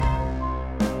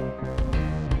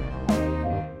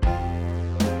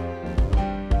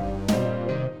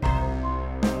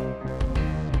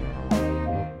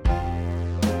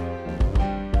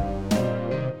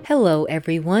Hello,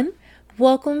 everyone.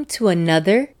 Welcome to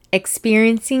another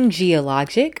Experiencing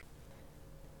Geologic.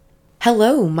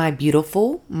 Hello, my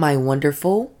beautiful, my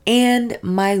wonderful, and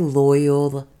my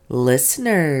loyal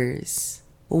listeners.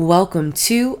 Welcome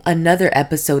to another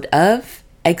episode of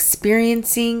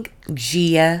Experiencing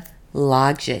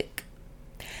Geologic.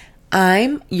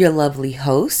 I'm your lovely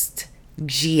host,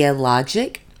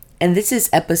 Geologic, and this is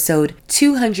episode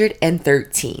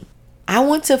 213. I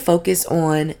want to focus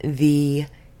on the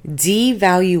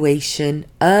devaluation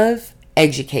of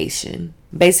education.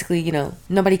 Basically,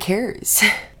 nobody cares.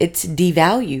 It's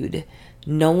devalued.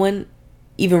 No one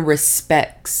even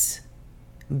respects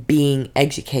being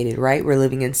educated, right? We're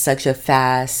living in such a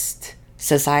fast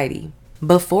society.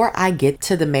 Before I get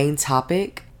to the main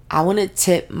topic, I want to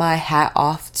tip my hat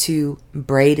off to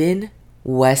Braden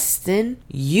Weston.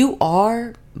 You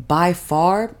are by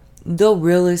far the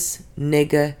realest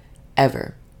nigga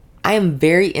ever. I am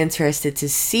very interested to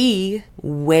see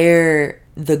where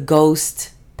the Ghost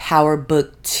Power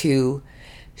Book 2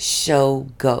 show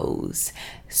goes.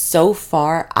 So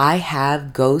far, I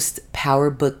have Ghost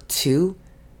Power Book 2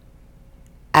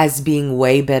 as being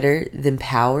way better than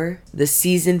Power. The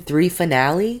season 3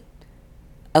 finale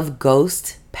of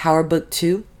Ghost Power Book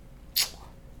 2,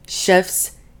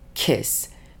 chef's kiss.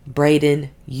 Braden,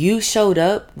 you showed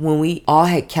up when we all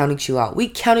had counted you out. We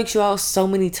counted you out so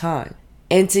many times.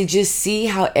 And to just see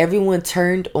how everyone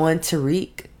turned on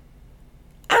Tariq,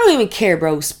 I don't even care,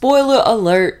 bro. Spoiler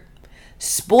alert.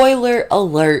 Spoiler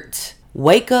alert.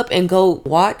 Wake up and go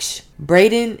watch.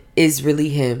 Braden is really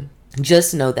him.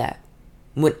 Just know that.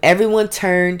 When everyone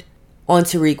turned on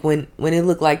Tariq, when it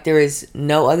looked like there is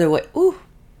no other way. Ooh.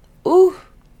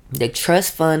 The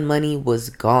trust fund money was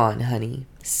gone, honey.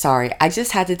 Sorry, I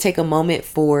just had to take a moment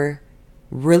for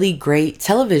really great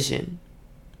television.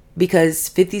 Because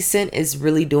 50 Cent is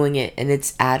really doing it and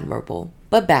it's admirable.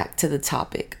 But back to the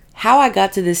topic. How I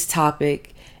got to this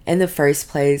topic in the first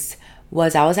place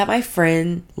was I was at my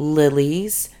friend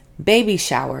Lily's baby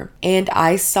shower. And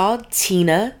I saw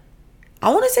Tina.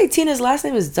 I want to say Tina's last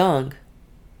name is Dung.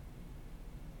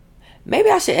 Maybe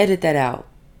I should edit that out.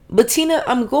 But Tina,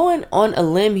 I'm going on a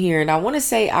limb here. And I want to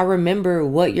say I remember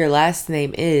what your last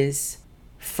name is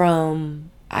from...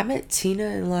 I met Tina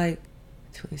in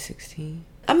 2016.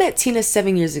 I met Tina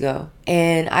 7 years ago,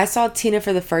 and I saw Tina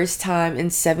for the first time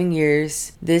in 7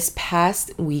 years this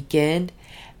past weekend.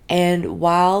 And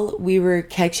while we were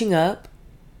catching up,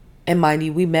 and mind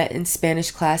you, we met in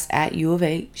Spanish class at U of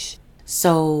H.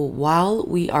 So while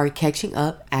we are catching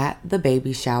up at the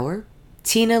baby shower,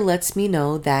 Tina lets me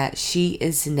know that she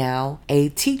is now a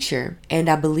teacher, and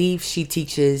I believe she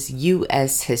teaches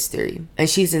U.S. history, and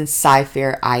she's in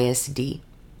Sci-Fair ISD.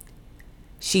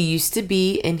 She used to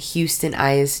be in Houston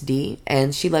ISD,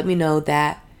 and she let me know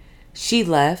that she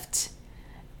left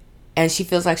and she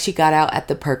feels like she got out at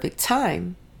the perfect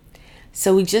time.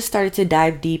 So we just started to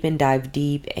dive deep,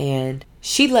 and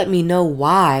she let me know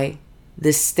why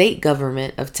the state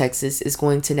government of Texas is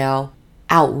going to now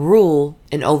outrule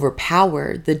and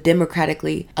overpower the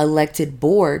democratically elected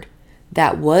board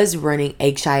that was running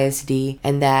HISD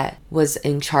and that was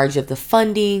in charge of the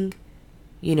funding,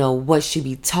 what should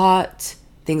be taught,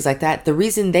 things like that. The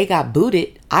reason they got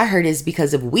booted, I heard, is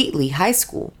because of Wheatley High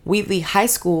School. Wheatley High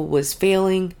School was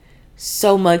failing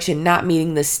so much and not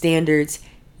meeting the standards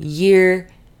year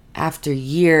after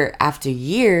year after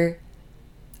year.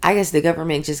 I guess the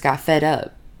government just got fed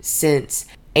up since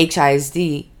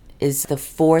HISD is the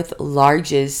 4th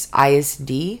largest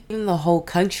ISD in the whole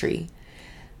country.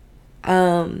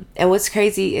 And what's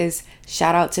crazy is,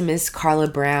 shout out to Miss Carla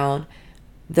Brown,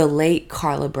 the late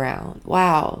Carla Brown.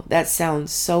 Wow, that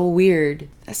sounds so weird.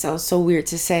 That sounds so weird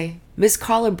to say. Miss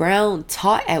Carla Brown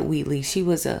taught at Wheatley. She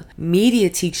was a media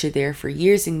teacher there for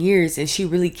years and years, and she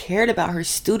really cared about her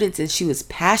students, and she was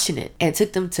passionate and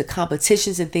took them to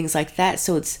competitions and things like that.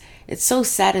 So it's so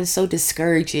sad and so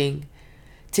discouraging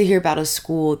to hear about a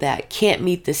school that can't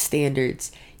meet the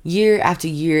standards year after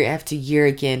year after year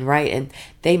again, right? And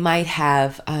they might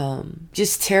have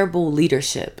just terrible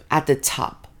leadership at the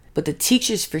top. But the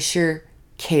teachers for sure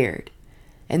cared,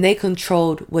 and they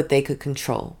controlled what they could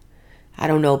control. I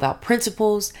don't know about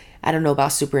principals. I don't know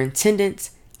about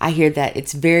superintendents. I hear that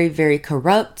it's very, very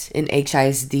corrupt in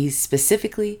HISD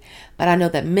specifically, but I know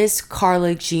that Miss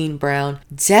Carla Jean Brown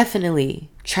definitely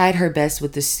tried her best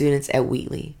with the students at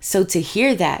Wheatley. So to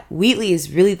hear that Wheatley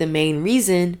is really the main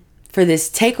reason for this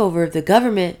takeover of the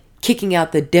government, kicking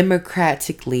out the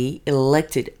democratically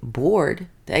elected board,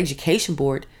 the education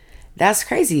board, that's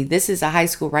crazy. This is a high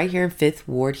school right here in 5th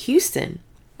Ward, Houston.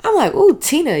 I'm like, ooh,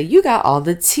 Tina, you got all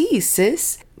the tea,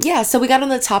 sis. Yeah, so we got on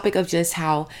the topic of just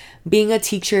how being a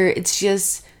teacher, it's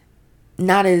just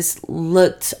not as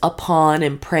looked upon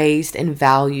and praised and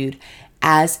valued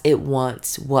as it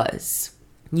once was.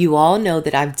 You all know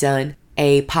that I've done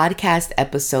a podcast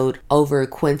episode over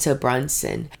Quinta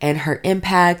Brunson and her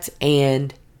impact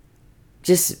and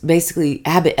just basically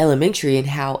Abbott Elementary and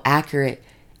how accurate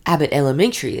Abbott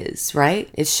Elementary is, right?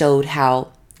 It showed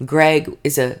how Greg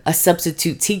is a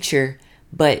substitute teacher,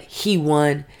 but he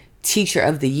won Teacher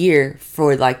of the Year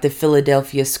for like the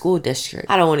Philadelphia School District.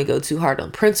 I don't want to go too hard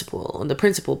on the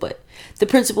principal, but the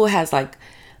principal has like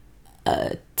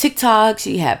TikTok.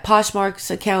 She had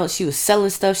Poshmark's account. She was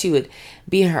selling stuff. She would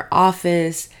be in her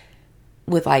office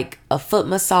with like a foot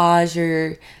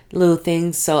massager, little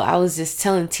things. So I was just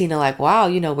telling Tina like, wow,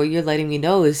 what you're letting me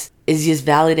know is just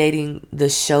validating the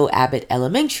show Abbott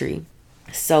Elementary.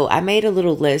 So I made a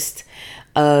little list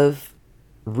of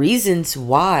reasons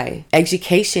why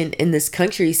education in this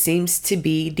country seems to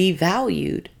be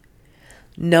devalued.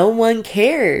 No one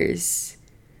cares.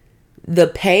 The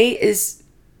pay is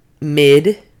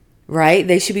mid, right?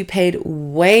 They should be paid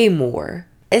way more.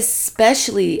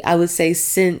 Especially, I would say,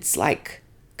 since like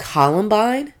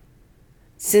Columbine,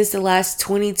 since the last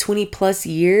 20 plus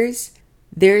years,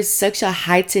 there's such a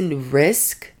heightened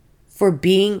risk for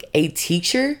being a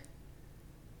teacher.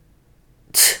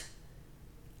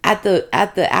 At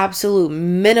the absolute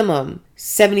minimum,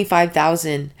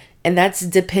 $75,000, and that's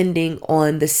depending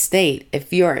on the state.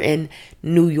 If you're in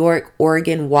New York,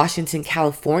 Oregon, Washington,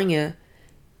 California,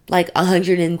 like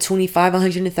 $125,000,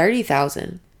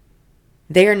 $130,000.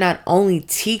 They are not only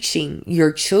teaching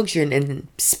your children and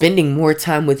spending more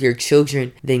time with your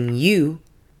children than you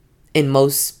in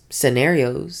most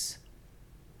scenarios.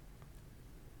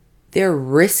 They're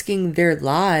risking their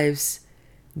lives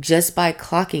just by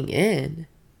clocking in.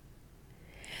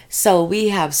 So we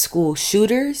have school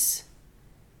shooters.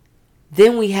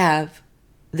 Then we have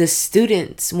the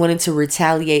students wanting to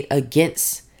retaliate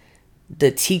against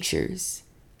the teachers.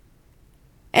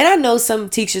 And I know some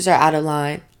teachers are out of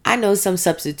line. I know some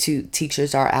substitute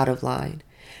teachers are out of line.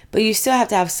 But you still have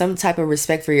to have some type of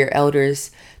respect for your elders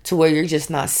to where you're just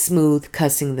not smooth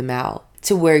cussing them out.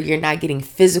 To where you're not getting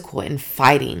physical and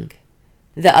fighting.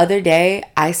 The other day,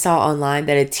 I saw online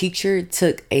that a teacher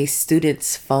took a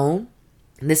student's phone.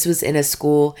 This was in a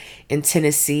school in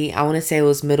Tennessee. I want to say it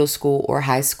was middle school or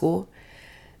high school.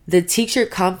 The teacher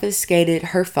confiscated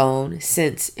her phone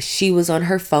since she was on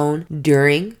her phone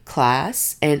during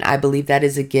class, and I believe that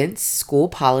is against school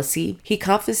policy. He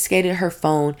confiscated her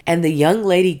phone, and the young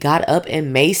lady got up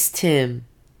and maced him.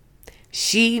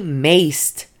 She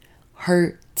maced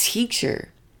her teacher.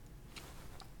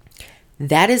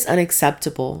 That is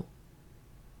unacceptable.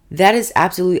 That is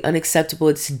absolutely unacceptable.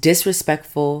 It's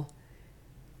disrespectful.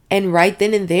 And right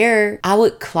then and there, I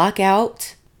would clock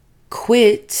out,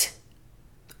 quit,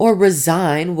 or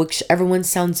resign, whichever one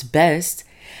sounds best.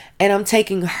 And I'm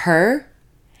taking her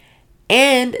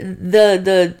and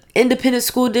the independent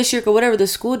school district or whatever the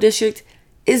school district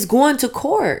is going to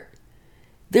court.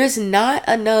 There's not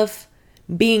enough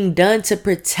being done to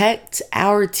protect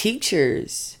our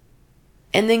teachers.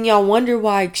 And then y'all wonder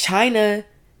why China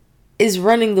is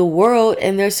running the world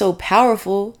and they're so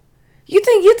powerful. You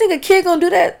think a kid gonna do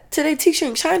that to their teacher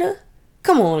in China?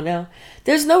 Come on now.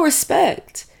 There's no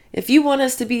respect. If you want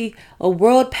us to be a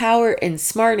world power and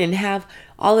smart and have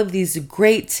all of these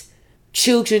great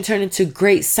children turn into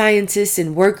great scientists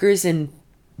and workers and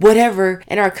whatever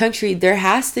in our country, there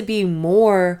has to be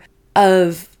more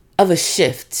of a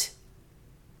shift.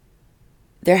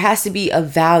 There has to be a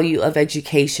value of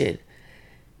education.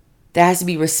 There has to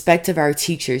be respect of our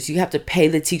teachers. You have to pay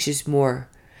the teachers more.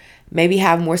 Maybe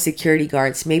have more security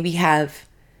guards. Maybe have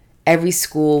every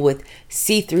school with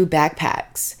see-through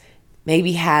backpacks.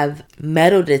 Maybe have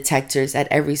metal detectors at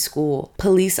every school.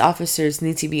 Police officers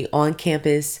need to be on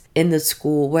campus, in the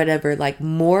school, whatever. Like,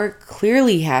 more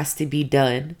clearly has to be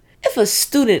done. If a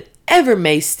student ever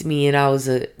maced me and I was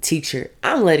a teacher,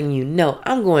 I'm letting you know.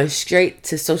 I'm going straight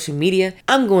to social media.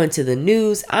 I'm going to the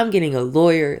news. I'm getting a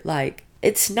lawyer. Like,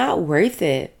 it's not worth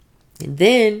it. And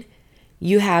then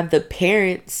you have the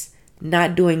parents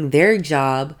not doing their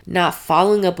job, not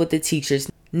following up with the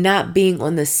teachers, not being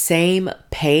on the same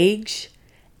page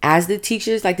as the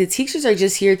teachers. Like, the teachers are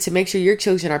just here to make sure your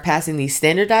children are passing these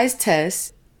standardized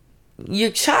tests.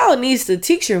 Your child needs the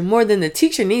teacher more than the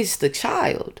teacher needs the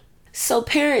child. So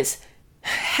parents,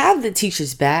 have the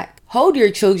teachers back. Hold your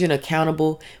children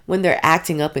accountable when they're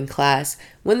acting up in class,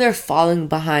 when they're falling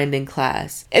behind in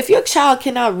class. If your child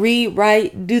cannot read,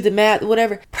 write, do the math,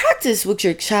 whatever, practice with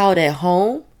your child at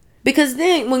home. Because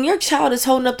then when your child is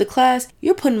holding up the class,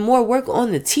 you're putting more work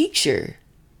on the teacher.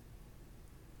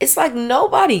 It's like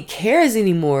nobody cares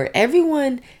anymore.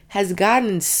 Everyone has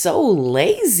gotten so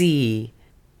lazy.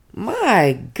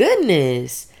 My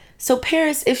goodness. So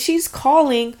parents, if she's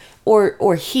calling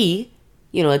or he,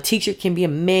 a teacher can be a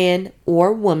man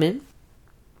or woman,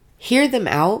 hear them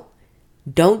out.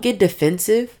 Don't get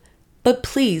defensive, but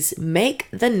please make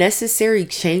the necessary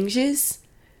changes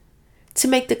to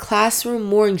make the classroom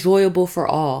more enjoyable for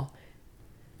all.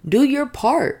 Do your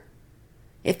part.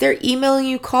 If they're emailing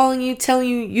you, calling you, telling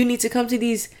you you need to come to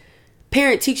these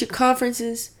parent-teacher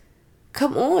conferences,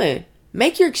 come on.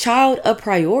 Make your child a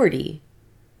priority.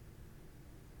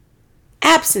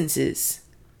 Absences.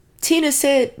 Tina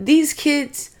said these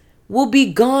kids will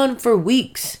be gone for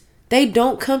weeks. They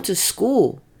don't come to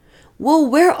school. Well,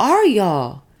 where are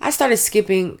y'all? I started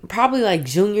skipping probably like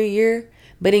junior year.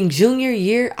 But in junior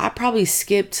year, I probably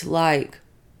skipped like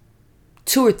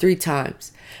 2 or 3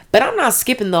 times. But I'm not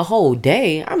skipping the whole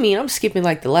day. I'm skipping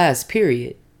like the last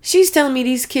period. She's telling me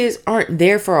these kids aren't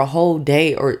there for a whole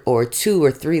day or 2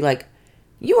 or 3. Like,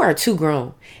 you are too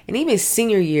grown. And even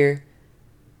senior year,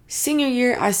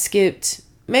 I skipped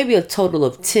maybe a total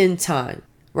of 10 times,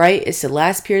 right? It's the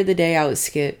last period of the day I would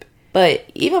skip. But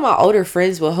even my older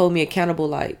friends will hold me accountable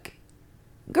like,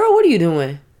 girl, what are you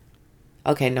doing?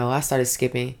 Okay, no, I started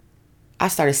skipping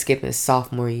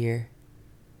sophomore year.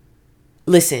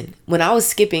 Listen, when I was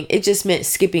skipping, it just meant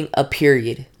skipping a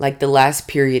period, like the last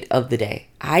period of the day.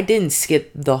 I didn't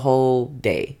skip the whole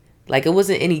day. Like, it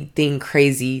wasn't anything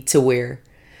crazy to where,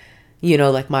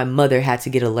 like my mother had to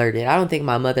get alerted. I don't think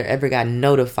my mother ever got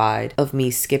notified of me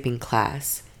skipping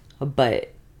class.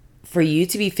 But for you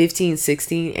to be 15,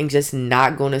 16 and just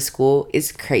not going to school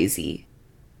is crazy.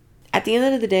 At the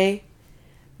end of the day,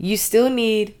 you still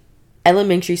need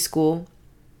elementary school,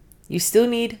 you still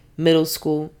need middle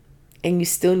school, and you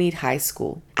still need high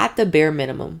school at the bare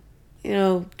minimum.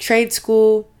 Trade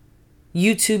school,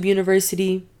 YouTube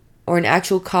university, or an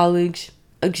actual college,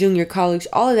 a junior college,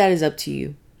 all of that is up to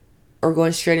you. Or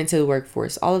going straight into the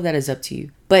workforce, all of that is up to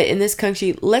you. But in this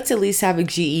country, let's at least have a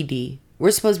GED. We're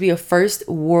supposed to be a first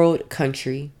world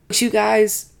country. But you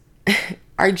guys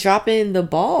are dropping the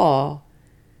ball.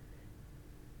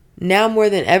 Now more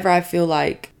than ever, I feel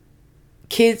like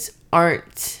kids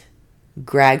aren't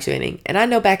graduating. And I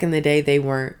know back in the day they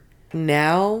weren't.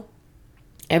 Now,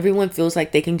 everyone feels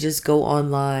like they can just go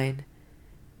online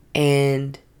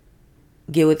and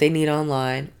get what they need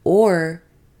online. Or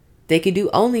they could do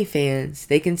OnlyFans.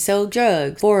 They can sell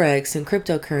drugs, Forex, and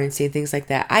cryptocurrency and things like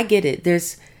that. I get it.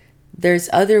 There's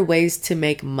other ways to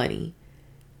make money.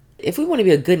 If we want to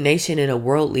be a good nation and a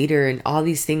world leader and all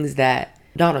these things that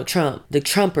Donald Trump, the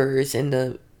Trumpers, and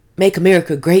the Make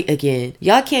America Great Again,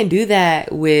 y'all can't do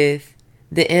that with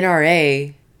the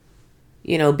NRA,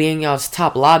 being y'all's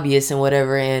top lobbyists and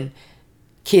whatever, and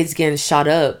kids getting shot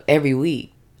up every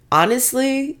week.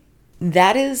 Honestly,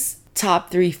 that is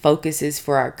top 3 focuses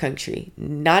for our country.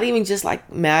 Not even just like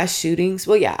mass shootings.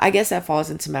 Well, yeah, I guess that falls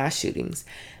into mass shootings.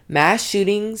 Mass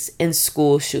shootings and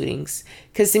school shootings.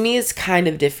 Because to me, it's kind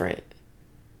of different.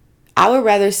 I would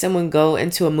rather someone go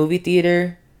into a movie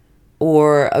theater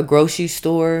or a grocery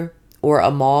store or a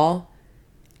mall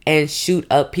and shoot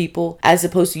up people as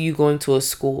opposed to you going to a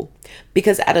school.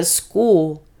 Because at a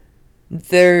school,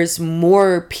 there's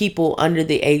more people under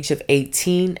the age of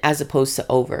 18 as opposed to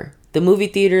over. The movie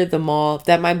theater, the mall,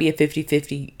 that might be a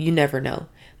 50-50. You never know.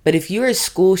 But if you're a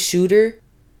school shooter,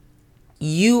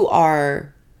 you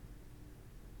are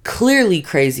clearly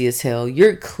crazy as hell.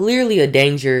 You're clearly a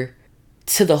danger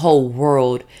to the whole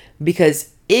world.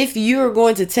 Because if you're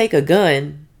going to take a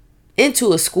gun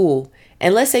into a school,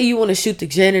 and let's say you want to shoot the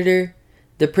janitor,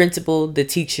 the principal, the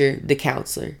teacher, the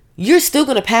counselor, you're still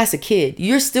going to pass a kid.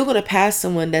 You're still going to pass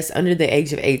someone that's under the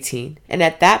age of 18. And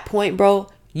at that point, bro,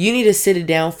 you need to sit it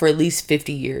down for at least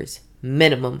 50 years,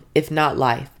 minimum, if not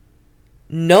life.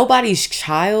 Nobody's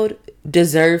child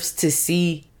deserves to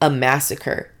see a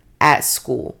massacre at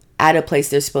school, at a place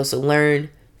they're supposed to learn,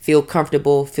 feel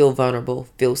comfortable, feel vulnerable,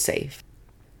 feel safe.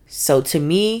 So to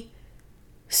me,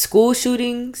 school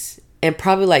shootings and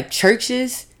probably like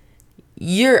churches,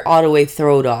 you're all the way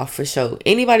thrown off for sure.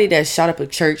 Anybody that shot up a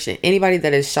church and anybody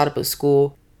that has shot up a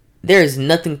school, there is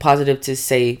nothing positive to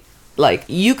say. Like,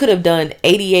 you could have done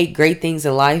 88 great things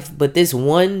in life, but this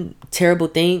one terrible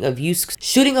thing of you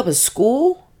shooting up a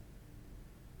school,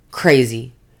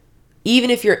 crazy. Even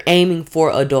if you're aiming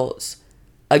for adults,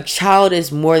 a child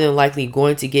is more than likely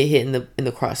going to get hit in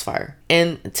the crossfire.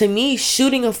 And to me,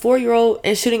 shooting a 4-year-old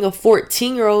and shooting a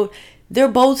 14-year-old, they're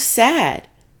both sad.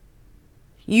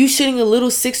 You shooting a little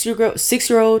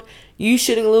 6-year-old, you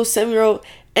shooting a little 7-year-old,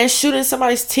 and shooting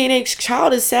somebody's teenage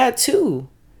child is sad too.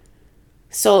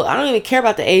 So I don't even care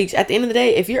about the age. At the end of the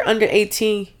day, if you're under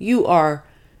 18, you are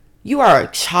You are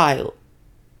a child.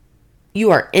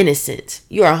 You are innocent.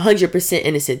 You are 100%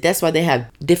 innocent. That's why they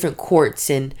have different courts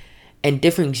and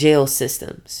different jail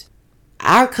systems.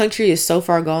 Our country is so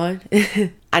far gone.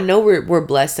 I know we're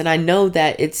blessed, and I know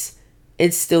that it's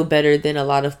still better than a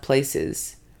lot of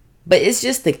places. But it's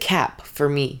just the cap for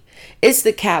me. It's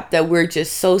the cap that we're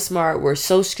just so smart, we're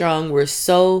so strong, we're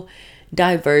so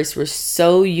diverse, we're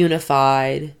so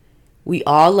unified. We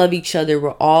all love each other.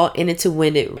 We're all in it to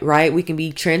win it, right? We can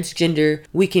be transgender.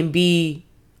 We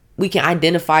can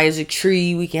identify as a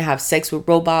tree. We can have sex with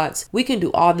robots. We can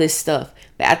do all this stuff.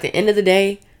 But at the end of the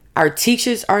day, our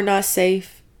teachers are not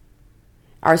safe.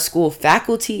 Our school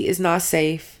faculty is not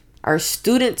safe. Our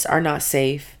students are not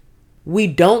safe. We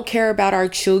don't care about our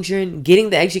children getting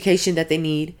the education that they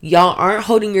need. Y'all aren't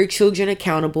holding your children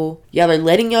accountable. Y'all are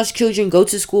letting y'all's children go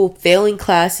to school, failing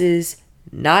classes,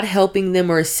 not helping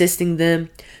them or assisting them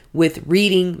with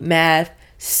reading, math,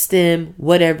 STEM,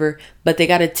 whatever, but they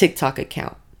got a TikTok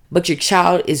account. But your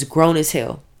child is grown as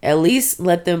hell. At least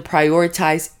let them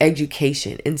prioritize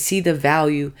education and see the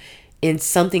value in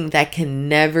something that can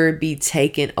never be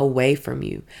taken away from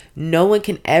you. No one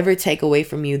can ever take away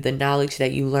from you the knowledge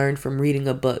that you learned from reading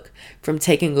a book, from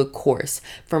taking a course,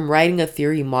 from writing a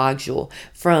theory module,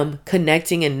 from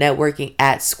connecting and networking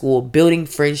at school, building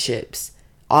friendships.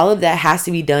 All of that has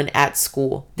to be done at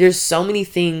school. There's so many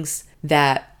things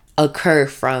that occur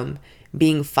from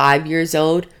being 5 years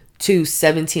old to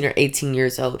 17 or 18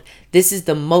 years old. This is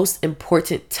the most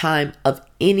important time of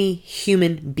any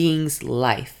human being's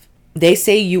life. They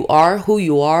say you are who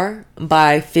you are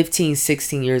by 15,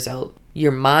 16 years old.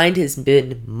 Your mind has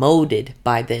been molded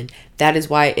by then. That is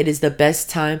why it is the best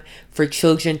time for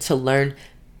children to learn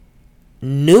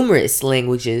numerous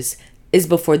languages is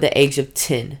before the age of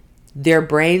 10. Their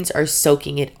brains are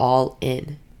soaking it all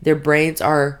in. Their brains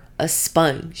are a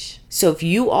sponge. So if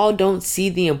you all don't see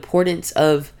the importance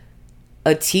of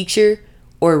a teacher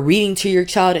or reading to your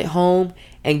child at home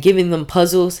and giving them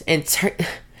puzzles, and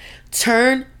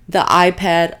turn the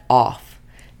iPad off.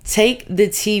 Take the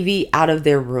TV out of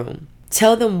their room.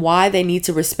 Tell them why they need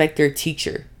to respect their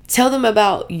teacher. Tell them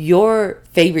about your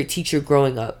favorite teacher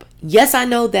growing up. Yes, I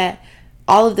know that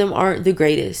all of them aren't the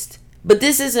greatest, but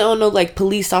this isn't on no like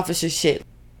police officer shit.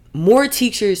 More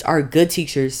teachers are good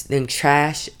teachers than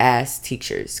trash ass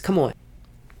teachers. Come on.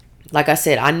 Like I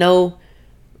said, I know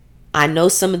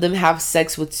some of them have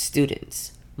sex with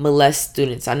students, molest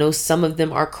students. I know some of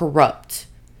them are corrupt.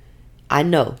 I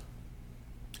know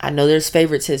there's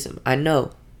favoritism. I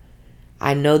know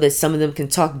that some of them can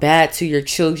talk bad to your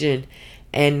children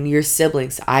and your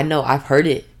siblings. I know. I've heard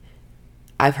it.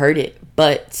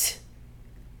 But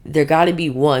there got to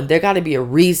be a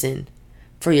reason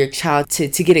for your child to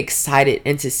get excited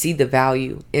and to see the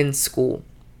value in school.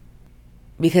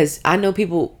 Because I know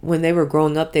people, when they were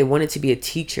growing up, they wanted to be a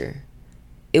teacher.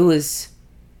 It was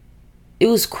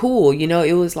cool, you know,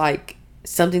 it was like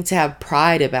something to have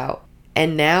pride about.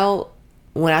 And now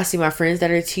when I see my friends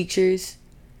that are teachers,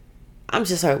 I'm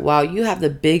just like, wow, you have the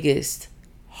biggest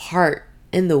heart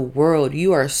in the world.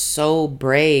 You are so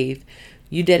brave.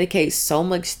 You dedicate so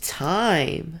much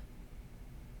time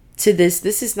to this.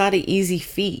 This is not an easy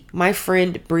feat. My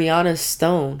friend Brianna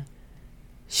Stone,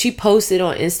 she posted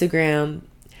on Instagram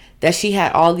that she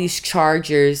had all these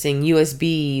chargers and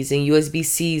USBs and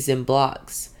USB-Cs and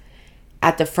blocks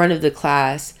at the front of the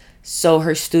class so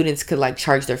her students could like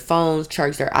charge their phones,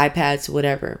 charge their iPads,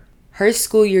 whatever. Her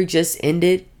school year just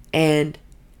ended, and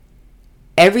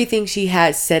everything she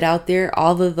had set out there,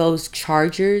 all of those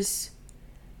chargers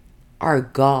are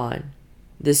gone.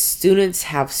 The students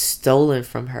have stolen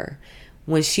from her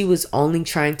when she was only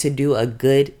trying to do a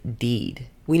good deed.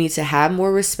 We need to have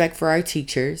more respect for our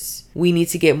teachers. We need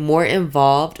to get more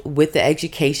involved with the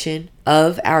education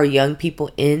of our young people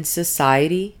in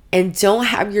society. And don't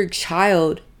have your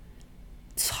child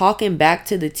talking back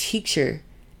to the teacher,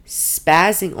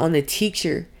 spazzing on the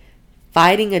teacher,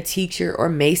 fighting a teacher, or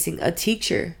macing a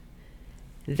teacher.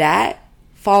 That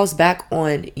falls back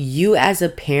on you as a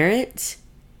parent,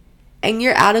 and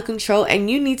you're out of control,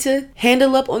 and you need to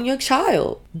handle up on your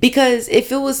child. Because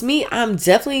if it was me, I'm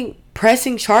definitely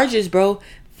pressing charges, bro.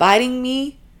 Fighting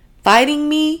me,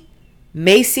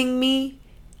 macing me,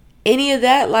 any of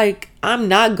that, like, I'm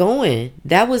not going.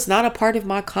 That was not a part of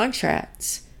my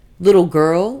contracts. Little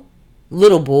girl,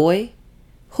 little boy,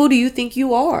 who do you think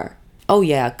you are? Oh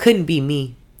yeah, couldn't be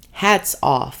me. Hats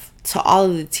off to all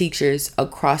of the teachers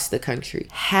across the country.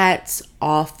 Hats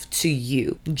off to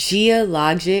you.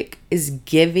 Geologic is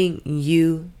giving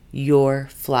you your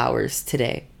flowers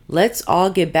today. Let's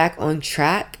all get back on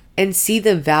track and see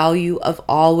the value of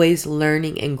always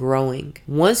learning and growing.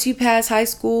 Once you pass high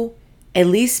school, At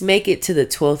least make it to the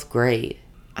 12th grade.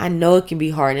 I know it can be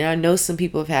hard, and I know some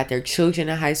people have had their children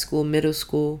in high school, middle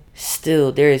school.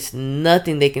 Still, there is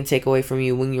nothing they can take away from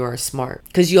you when you are smart,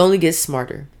 because you only get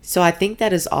smarter. So I think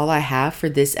that is all I have for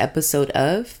this episode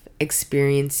of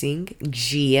Experiencing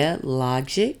Gia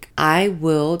Logic. I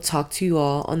will talk to you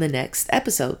all on the next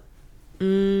episode.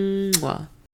 Mwah.